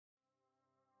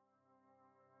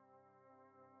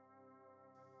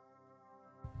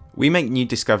We make new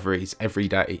discoveries every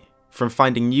day, from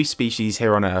finding new species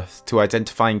here on Earth to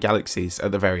identifying galaxies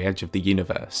at the very edge of the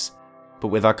universe. But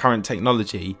with our current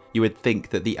technology, you would think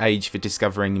that the age for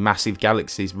discovering massive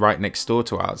galaxies right next door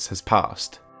to ours has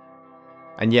passed.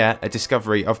 And yet, a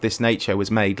discovery of this nature was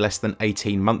made less than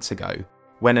 18 months ago,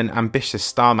 when an ambitious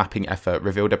star mapping effort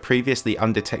revealed a previously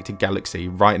undetected galaxy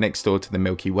right next door to the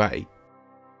Milky Way.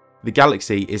 The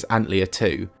galaxy is Antlia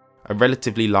 2, a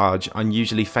relatively large,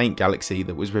 unusually faint galaxy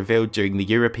that was revealed during the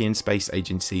European Space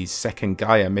Agency's second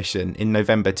Gaia mission in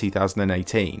November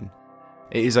 2018.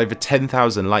 It is over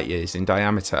 10,000 light-years in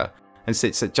diameter and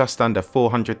sits at just under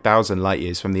 400,000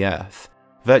 light-years from the Earth,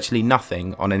 virtually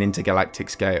nothing on an intergalactic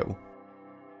scale.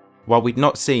 While we'd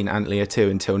not seen Antlia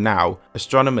 2 until now,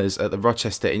 astronomers at the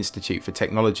Rochester Institute for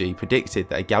Technology predicted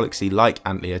that a galaxy like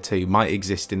Antlia 2 might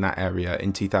exist in that area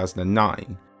in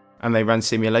 2009. And they ran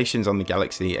simulations on the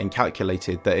galaxy and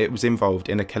calculated that it was involved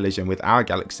in a collision with our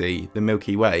galaxy, the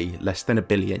Milky Way, less than 1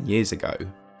 billion years ago.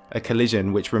 A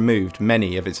collision which removed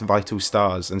many of its vital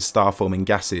stars and star-forming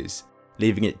gases,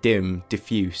 leaving it dim,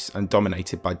 diffuse, and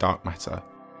dominated by dark matter.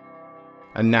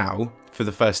 And now, for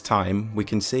the first time, we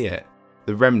can see it.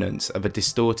 The remnants of a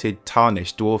distorted,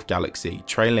 tarnished dwarf galaxy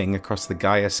trailing across the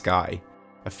Gaia sky.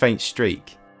 A faint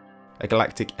streak. A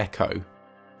galactic echo.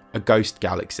 A ghost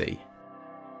galaxy.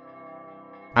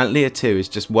 Antlia 2 is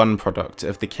just one product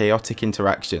of the chaotic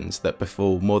interactions that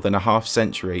befall more than a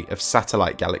half-century of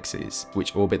satellite galaxies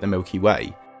which orbit the Milky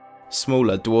Way,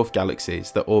 smaller dwarf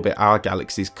galaxies that orbit our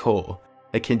galaxy's core,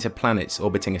 akin to planets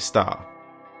orbiting a star.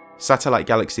 Satellite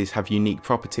galaxies have unique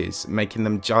properties, making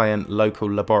them giant local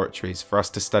laboratories for us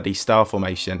to study star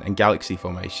formation and galaxy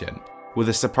formation, with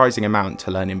a surprising amount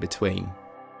to learn in between.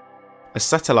 A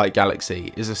satellite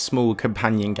galaxy is a small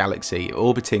companion galaxy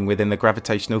orbiting within the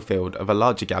gravitational field of a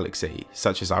larger galaxy,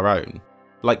 such as our own,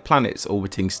 like planets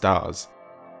orbiting stars.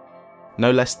 No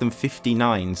less than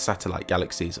 59 satellite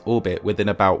galaxies orbit within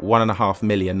about 1.5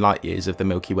 million light-years of the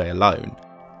Milky Way alone,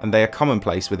 and they are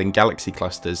commonplace within galaxy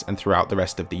clusters and throughout the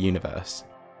rest of the universe.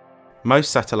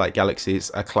 Most satellite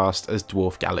galaxies are classed as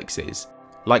dwarf galaxies,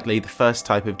 likely the first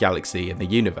type of galaxy in the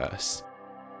universe.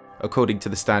 According to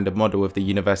the standard model of the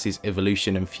universe's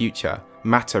evolution and future,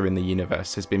 matter in the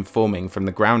universe has been forming from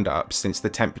the ground up since the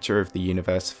temperature of the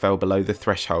universe fell below the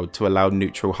threshold to allow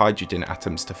neutral hydrogen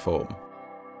atoms to form.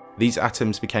 These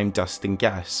atoms became dust and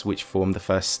gas, which formed the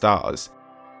first stars.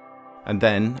 And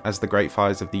then, as the great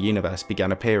fires of the universe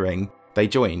began appearing, they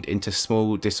joined into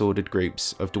small, disordered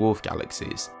groups of dwarf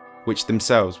galaxies, which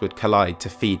themselves would collide to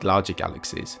feed larger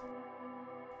galaxies.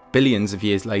 Billions of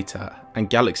years later, and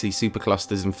galaxy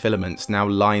superclusters and filaments now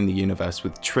line the universe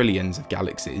with trillions of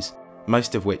galaxies,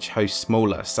 most of which host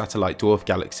smaller satellite dwarf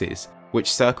galaxies,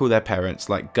 which circle their parents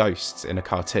like ghosts in a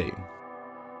cartoon.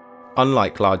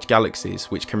 Unlike large galaxies,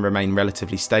 which can remain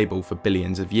relatively stable for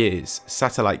billions of years,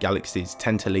 satellite galaxies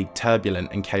tend to lead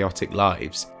turbulent and chaotic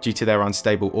lives due to their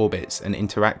unstable orbits and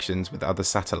interactions with other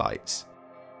satellites.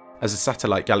 As a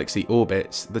satellite galaxy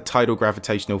orbits, the tidal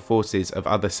gravitational forces of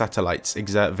other satellites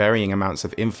exert varying amounts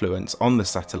of influence on the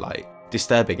satellite,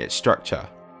 disturbing its structure.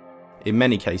 In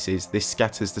many cases, this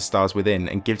scatters the stars within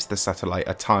and gives the satellite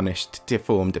a tarnished,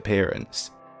 deformed appearance.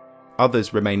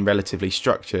 Others remain relatively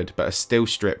structured but are still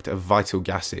stripped of vital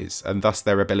gases and thus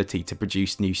their ability to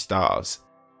produce new stars.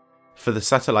 For the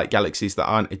satellite galaxies that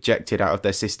aren't ejected out of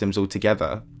their systems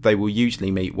altogether, they will usually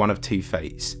meet one of two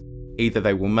fates. Either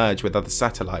they will merge with other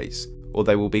satellites, or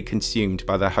they will be consumed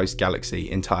by their host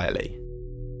galaxy entirely.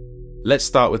 Let's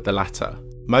start with the latter.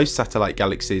 Most satellite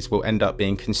galaxies will end up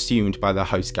being consumed by their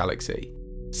host galaxy.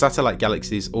 Satellite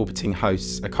galaxies orbiting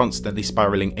hosts are constantly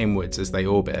spiralling inwards as they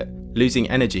orbit, losing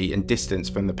energy and distance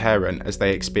from the parent as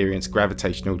they experience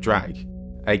gravitational drag,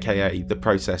 aka the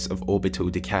process of orbital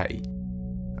decay.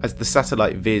 As the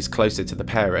satellite veers closer to the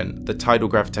parent, the tidal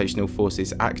gravitational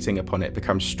forces acting upon it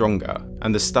become stronger,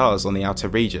 and the stars on the outer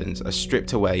regions are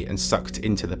stripped away and sucked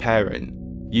into the parent,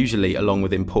 usually along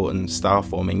with important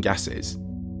star-forming gases.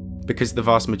 Because the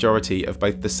vast majority of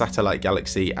both the satellite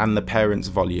galaxy and the parent's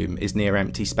volume is near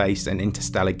empty space and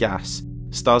interstellar gas,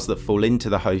 stars that fall into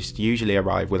the host usually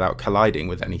arrive without colliding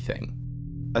with anything.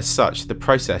 As such, the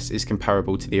process is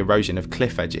comparable to the erosion of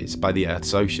cliff edges by the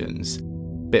Earth's oceans.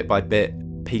 Bit by bit,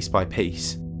 piece by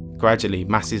piece, gradually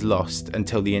mass is lost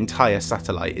until the entire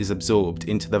satellite is absorbed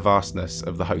into the vastness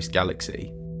of the host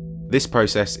galaxy. This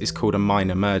process is called a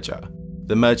minor merger,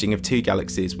 the merging of two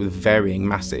galaxies with varying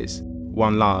masses,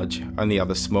 one large and the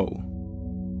other small.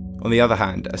 On the other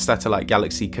hand, a satellite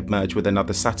galaxy could merge with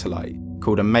another satellite,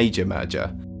 called a major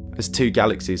merger, as two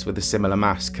galaxies with a similar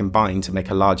mass combine to make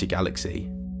a larger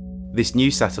galaxy. This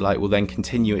new satellite will then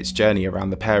continue its journey around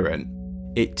the parent.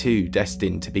 it too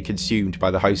destined to be consumed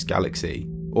by the host galaxy,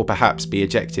 or perhaps be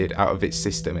ejected out of its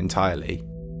system entirely.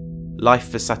 Life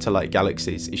for satellite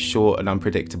galaxies is short and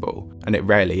unpredictable, and it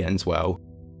rarely ends well.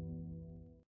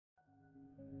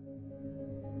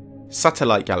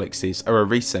 Satellite galaxies are a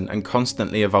recent and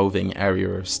constantly evolving area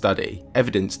of study,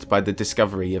 evidenced by the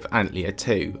discovery of Antlia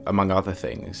 2, among other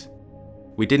things.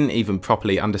 We didn't even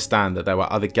properly understand that there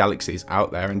were other galaxies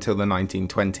out there until the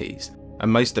 1920s, and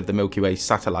most of the Milky Way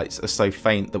satellites are so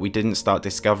faint that we didn't start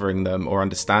discovering them or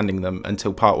understanding them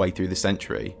until partway through the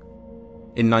century.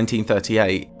 In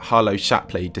 1938, Harlow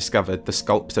Shapley discovered the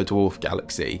Sculptor dwarf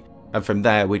galaxy, and from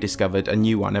there we discovered a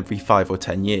new one every 5 or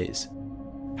 10 years.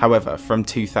 However, from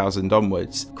 2000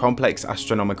 onwards, complex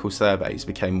astronomical surveys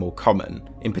became more common,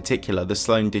 in particular the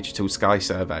Sloan Digital Sky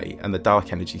Survey and the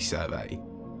Dark Energy Survey.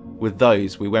 With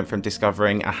those, we went from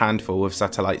discovering a handful of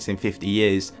satellites in 50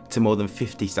 years to more than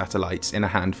 50 satellites in a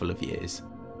handful of years.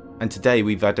 And today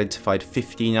we've identified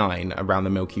 59 around the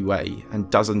Milky Way and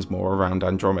dozens more around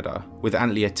Andromeda, with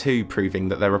Antlia 2 proving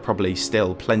that there are probably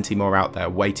still plenty more out there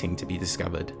waiting to be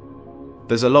discovered.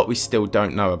 There's a lot we still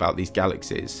don't know about these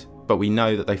galaxies, but we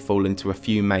know that they fall into a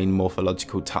few main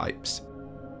morphological types.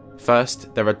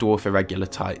 First, there are dwarf irregular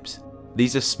types.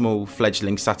 These are small,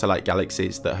 fledgling satellite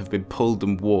galaxies that have been pulled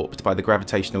and warped by the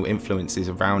gravitational influences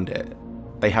around it.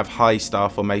 They have high star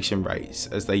formation rates,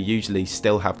 as they usually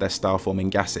still have their star-forming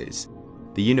gases.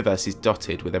 The universe is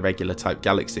dotted with irregular type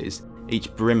galaxies,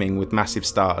 each brimming with massive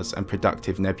stars and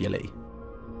productive nebulae.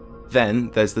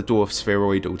 Then there's the dwarf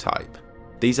spheroidal type.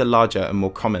 These are larger and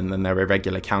more common than their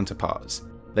irregular counterparts.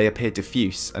 They appear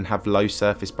diffuse and have low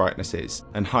surface brightnesses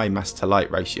and high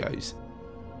mass-to-light ratios.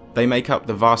 They make up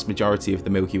the vast majority of the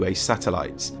Milky Way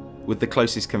satellites, with the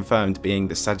closest confirmed being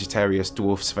the Sagittarius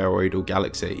dwarf spheroidal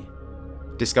galaxy.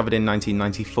 Discovered in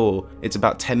 1994, it's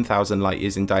about 10,000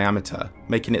 light-years in diameter,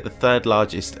 making it the third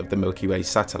largest of the Milky Way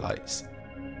satellites.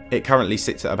 It currently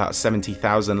sits at about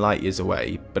 70,000 light-years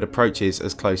away, but approaches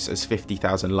as close as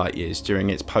 50,000 light-years during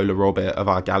its polar orbit of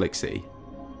our galaxy.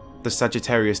 The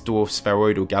Sagittarius dwarf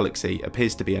spheroidal galaxy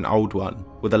appears to be an old one,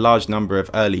 with a large number of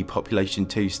early population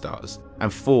 2 stars,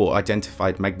 and 4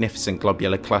 identified magnificent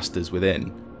globular clusters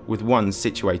within, with one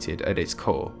situated at its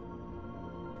core.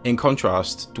 In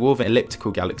contrast, dwarf elliptical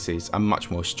galaxies are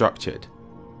much more structured.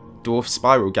 Dwarf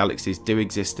spiral galaxies do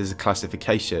exist as a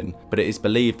classification, but it is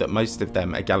believed that most of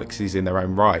them are galaxies in their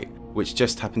own right, which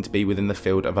just happen to be within the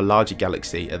field of a larger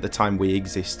galaxy at the time we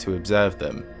exist to observe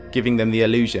them, giving them the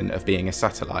illusion of being a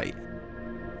satellite.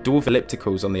 Dwarf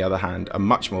ellipticals, on the other hand, are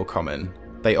much more common.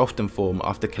 They often form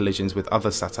after collisions with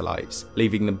other satellites,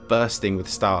 leaving them bursting with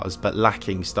stars but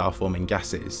lacking star-forming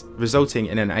gases, resulting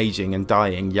in an aging and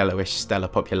dying yellowish stellar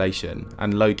population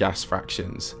and low gas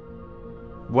fractions.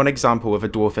 One example of a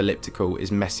dwarf elliptical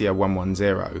is Messier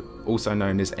 110, also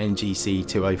known as NGC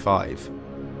 205.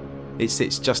 It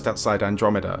sits just outside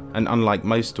Andromeda, and unlike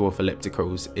most dwarf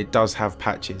ellipticals, it does have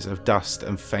patches of dust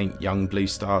and faint young blue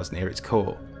stars near its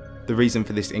core. The reason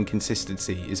for this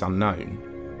inconsistency is unknown.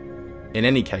 In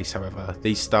any case, however,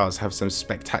 these stars have some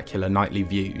spectacular nightly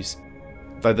views.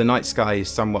 Though the night sky is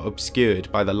somewhat obscured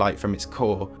by the light from its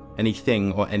core,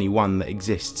 anything or anyone that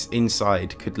exists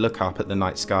inside could look up at the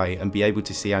night sky and be able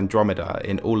to see Andromeda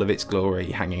in all of its glory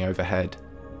hanging overhead.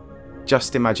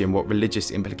 Just imagine what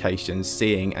religious implications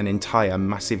seeing an entire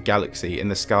massive galaxy in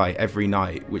the sky every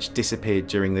night which disappeared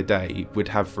during the day would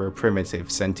have for a primitive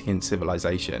sentient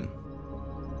civilization.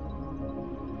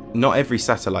 Not every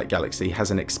satellite galaxy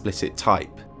has an explicit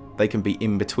type. They can be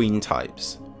in-between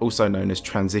types, also known as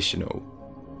transitional.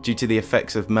 Due to the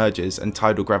effects of mergers and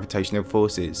tidal gravitational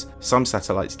forces, some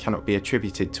satellites cannot be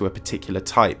attributed to a particular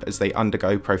type as they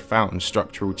undergo profound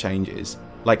structural changes,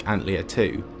 like Antlia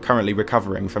 2, currently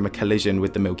recovering from a collision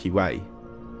with the Milky Way.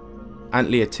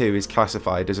 Antlia 2 is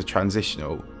classified as a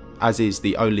transitional, as is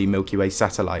the only Milky Way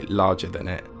satellite larger than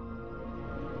it.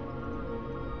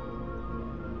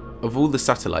 Of all the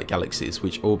satellite galaxies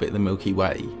which orbit the Milky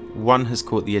Way, one has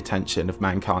caught the attention of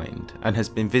mankind and has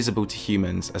been visible to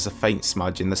humans as a faint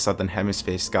smudge in the southern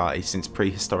hemisphere sky since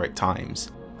prehistoric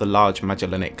times, the Large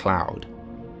Magellanic Cloud.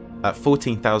 At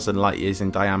 14,000 light-years in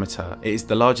diameter, it is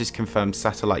the largest confirmed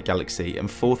satellite galaxy and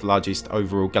 4th largest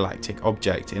overall galactic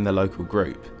object in the local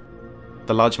group.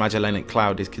 The Large Magellanic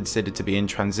Cloud is considered to be in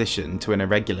transition to an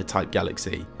irregular type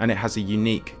galaxy, and it has a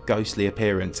unique, ghostly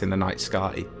appearance in the night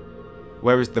sky.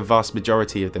 Whereas the vast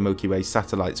majority of the Milky Way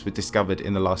satellites were discovered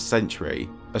in the last century,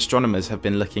 astronomers have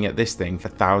been looking at this thing for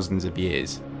thousands of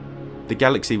years. The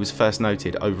galaxy was first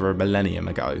noted over a millennium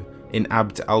ago, in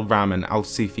Abd al-Rahman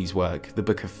al-Sufi's work, The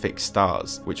Book of Fixed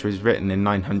Stars, which was written in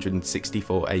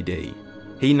 964 AD.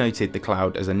 He noted the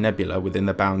cloud as a nebula within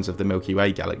the bounds of the Milky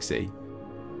Way galaxy.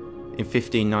 In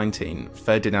 1519,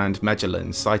 Ferdinand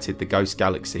Magellan sighted the ghost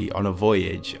galaxy on a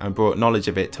voyage and brought knowledge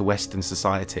of it to Western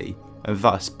society, and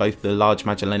thus both the Large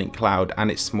Magellanic Cloud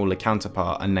and its smaller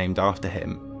counterpart are named after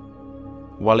him.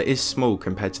 While it is small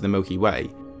compared to the Milky Way,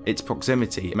 its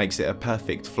proximity makes it a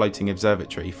perfect floating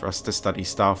observatory for us to study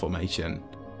star formation.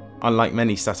 Unlike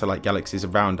many satellite galaxies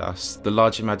around us, the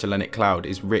Large Magellanic Cloud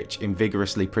is rich in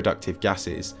vigorously productive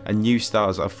gases, and new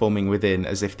stars are forming within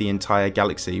as if the entire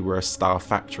galaxy were a star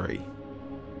factory.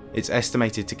 It's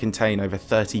estimated to contain over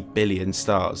 30 billion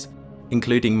stars,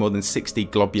 including more than 60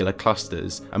 globular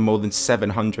clusters and more than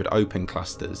 700 open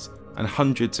clusters, and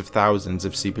hundreds of thousands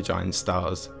of supergiant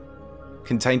stars.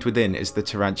 Contained within is the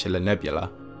Tarantula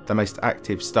Nebula, the most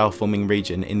active star-forming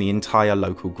region in the entire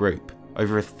local group,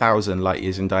 over 1,000 light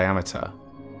years in diameter.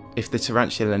 If the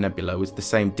Tarantula Nebula was the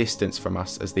same distance from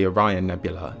us as the Orion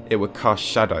Nebula, it would cast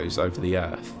shadows over the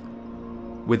Earth.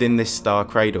 Within this star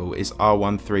cradle is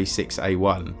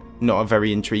R136A1, not a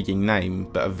very intriguing name,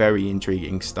 but a very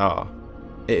intriguing star.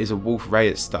 It is a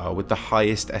Wolf-Rayet star with the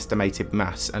highest estimated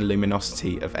mass and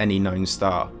luminosity of any known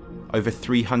star, over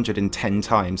 310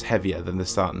 times heavier than the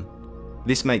Sun.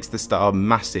 This makes the star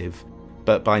massive,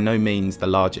 but by no means the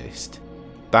largest.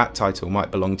 That title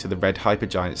might belong to the red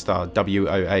hypergiant star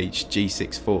WOH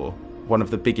G64, one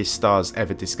of the biggest stars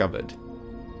ever discovered.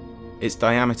 Its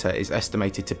diameter is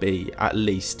estimated to be at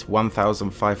least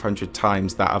 1,500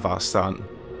 times that of our Sun,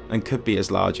 and could be as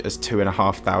large as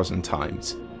 2,500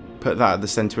 times. Put that at the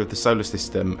centre of the solar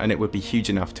system and it would be huge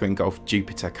enough to engulf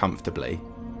Jupiter comfortably.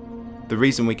 The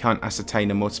reason we can't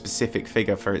ascertain a more specific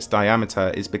figure for its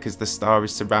diameter is because the star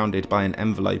is surrounded by an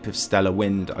envelope of stellar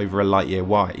wind over a light year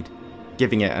wide,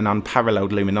 giving it an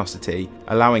unparalleled luminosity,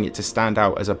 allowing it to stand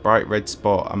out as a bright red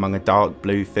spot among a dark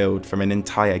blue field from an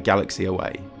entire galaxy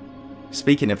away.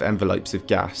 Speaking of envelopes of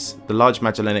gas, the Large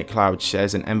Magellanic Cloud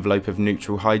shares an envelope of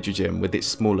neutral hydrogen with its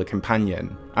smaller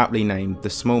companion, aptly named the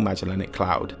Small Magellanic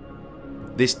Cloud.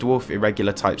 This dwarf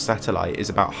irregular type satellite is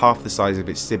about half the size of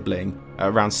its sibling, at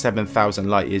around 7,000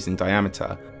 light years in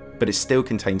diameter, but it still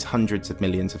contains hundreds of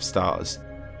millions of stars.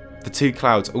 The two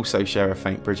clouds also share a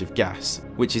faint bridge of gas,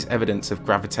 which is evidence of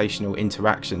gravitational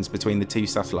interactions between the two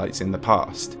satellites in the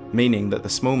past, meaning that the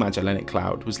Small Magellanic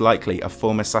Cloud was likely a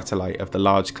former satellite of the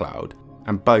Large Cloud,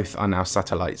 and both are now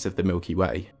satellites of the Milky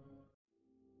Way.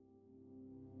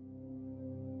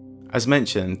 As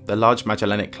mentioned, the Large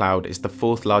Magellanic Cloud is the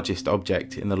fourth largest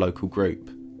object in the local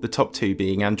group, the top two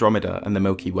being Andromeda and the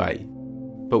Milky Way.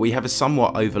 But we have a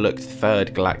somewhat overlooked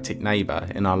third galactic neighbour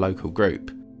in our local group,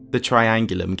 the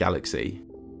Triangulum Galaxy.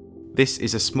 This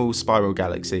is a small spiral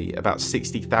galaxy about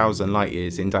 60,000 light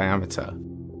years in diameter.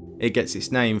 It gets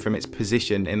its name from its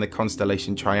position in the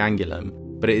constellation Triangulum,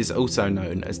 but it is also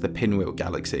known as the Pinwheel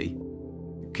Galaxy.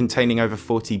 Containing over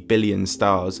 40 billion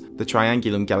stars, the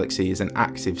Triangulum Galaxy is an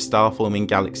active star-forming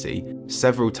galaxy,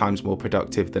 several times more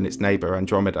productive than its neighbour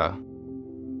Andromeda.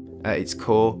 At its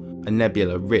core, a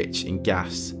nebula rich in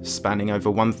gas, spanning over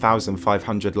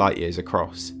 1,500 light years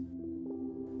across.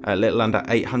 At little under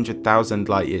 800,000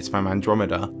 light years from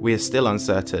Andromeda, we are still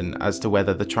uncertain as to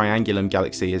whether the Triangulum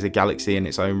Galaxy is a galaxy in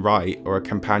its own right or a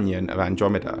companion of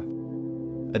Andromeda.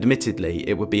 Admittedly,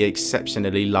 it would be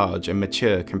exceptionally large and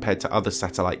mature compared to other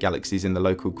satellite galaxies in the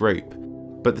local group,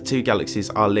 but the two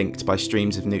galaxies are linked by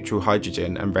streams of neutral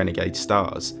hydrogen and renegade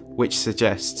stars, which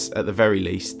suggests, at the very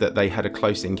least, that they had a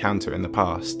close encounter in the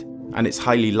past, and it's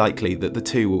highly likely that the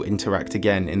two will interact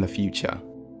again in the future.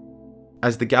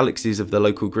 As the galaxies of the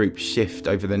local group shift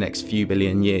over the next few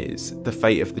billion years, the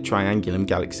fate of the Triangulum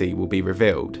Galaxy will be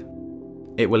revealed.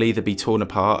 It will either be torn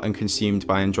apart and consumed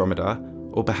by Andromeda,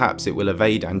 or perhaps it will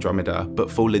evade Andromeda but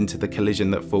fall into the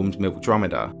collision that formed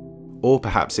Milkdromeda, or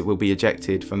perhaps it will be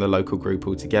ejected from the local group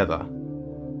altogether.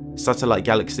 Satellite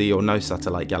galaxy or no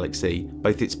satellite galaxy,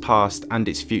 both its past and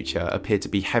its future appear to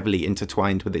be heavily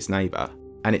intertwined with its neighbour,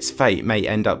 and its fate may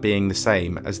end up being the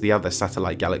same as the other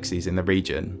satellite galaxies in the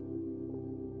region.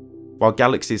 While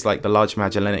galaxies like the Large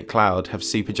Magellanic Cloud have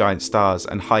supergiant stars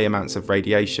and high amounts of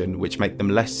radiation which make them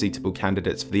less suitable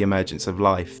candidates for the emergence of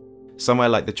life, somewhere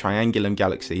like the Triangulum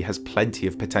Galaxy has plenty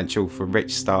of potential for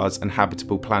rich stars and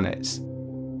habitable planets.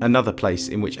 Another place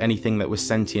in which anything that was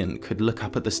sentient could look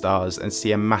up at the stars and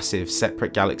see a massive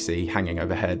separate galaxy hanging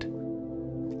overhead.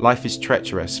 Life is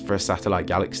treacherous for a satellite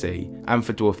galaxy, and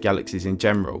for dwarf galaxies in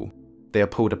general. They are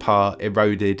pulled apart,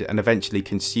 eroded, and eventually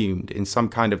consumed in some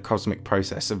kind of cosmic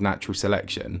process of natural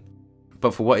selection.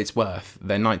 But for what it's worth,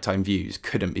 their nighttime views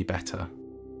couldn't be better.